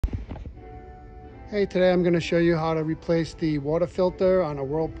Hey, today I'm going to show you how to replace the water filter on a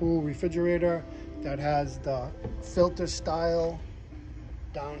Whirlpool refrigerator that has the filter style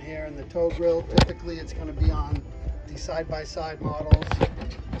down here in the toe grill. Typically it's going to be on the side-by-side models.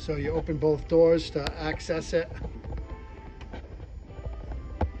 So you open both doors to access it.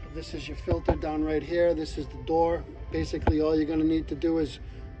 This is your filter down right here. This is the door. Basically all you're going to need to do is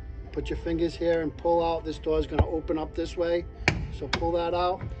put your fingers here and pull out. This door is going to open up this way. So pull that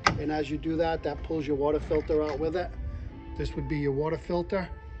out, and as you do that, that pulls your water filter out with it. This would be your water filter.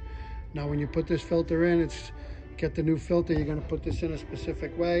 Now when you put this filter in, get the new filter, you're going to put this in a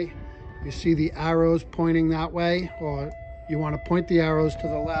specific way. You see the arrows pointing that way, or you want to point the arrows to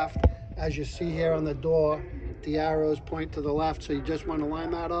the left. As you see here on the door, the arrows point to the left, so you just want to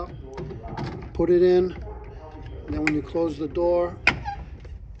line that up. Put it in, and then when you close the door,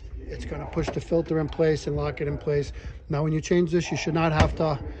 it's going to push the filter in place and lock it in place. Now when you change this, you should not have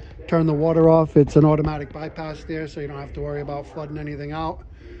to turn the water off. It's an automatic bypass there, so you don't have to worry about flooding anything out.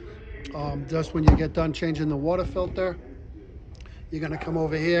 Just when you get done changing the water filter, you're going to come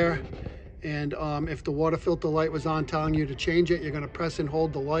over here, and if the water filter light was on telling you to change it, you're going to press and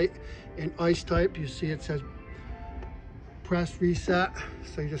hold the light. In ice type, you see it says press reset,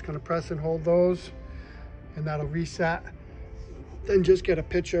 so you're just going to press and hold those, and that'll reset. Then just get a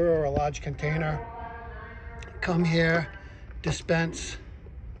pitcher or a large container, come here, dispense,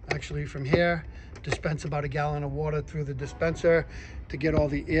 actually from here, dispense about 1 gallon of water through the dispenser to get all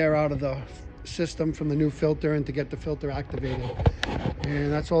the air out of the system from the new filter and to get the filter activated.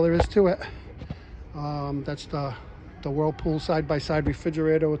 And that's all there is to it. That's the Whirlpool side-by-side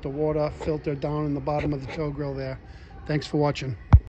refrigerator with the water filter down in the bottom of the toe grill there. Thanks for watching.